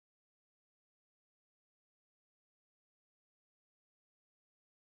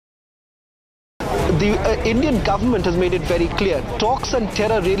The Indian government has made it very clear. Talks and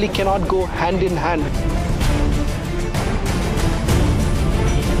terror really cannot go hand in hand.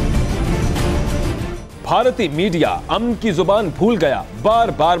 بھارتی media امن کی زبان بھول گیا. بار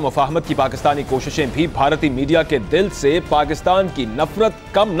بار مفاہمت کی پاکستانی کوششیں بھی بھارتی میڈیا کے دل سے پاکستان کی نفرت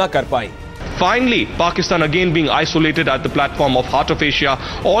کم نہ کر پائیں. Finally, Pakistan again being isolated at the platform of Heart of Asia.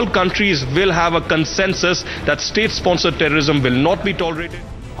 All countries will have a consensus that state-sponsored terrorism will not be tolerated.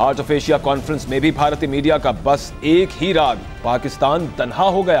 Heart of Asia conference میں بھی بھارتی میڈیا کا بس ایک ہی راگ: پاکستان تنہا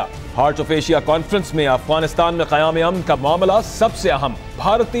ہو گیا. ہارٹ آف ایشیا کانفرنس میں افغانستان میں قیام امن کا معاملہ سب سے اہم.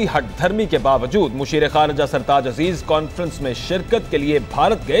 بھارتی ہٹ دھرمی کے باوجود مشیر خارجہ سرتاج عزیز کانفرنس میں شرکت کے لیے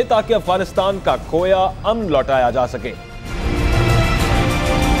بھارت گئے تاکہ افغانستان کا کھویا امن لوٹایا جا سکے.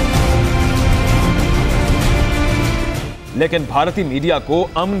 لیکن بھارتی میڈیا کو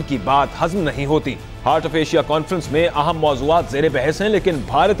امن کی بات ہضم نہیں ہوتی. ہارٹ آف ایشیا کانفرنس میں اہم موضوعات زیر بحث ہیں، لیکن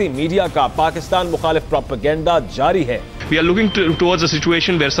بھارتی میڈیا کا پاکستان مخالف پروپیگنڈا جاری ہے. We are looking towards a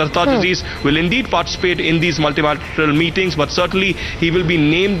situation where Sartaj Aziz will indeed participate in these multilateral meetings, but certainly he will be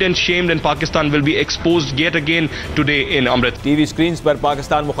named and shamed and Pakistan will be exposed yet again today in Amrit. T V screens پر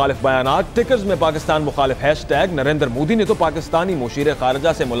پاکستان مخالف بیانات، ٹکرز میں پاکستان مخالف hash tag. Narendra Modi نے تو پاکستانی مشیر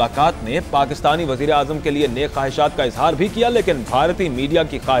خارجہ سے ملاقات میں پاکستانی وزیر اعظم کے لیے نیک خواہشات کا اظہار بھی کیا، لیکن بھارتی میڈیا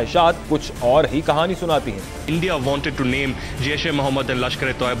کی خواہشات کچھ اور ہی کہانی سناتی ہیں. India wanted to name Jaish-e-Mohammed and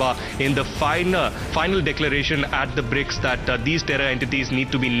Lashkar-e-Toiba in the final declaration at the BRICS that these terror entities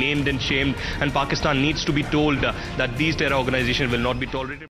need to be named and shamed, and Pakistan needs to be told that these terror organizations will not be tolerated.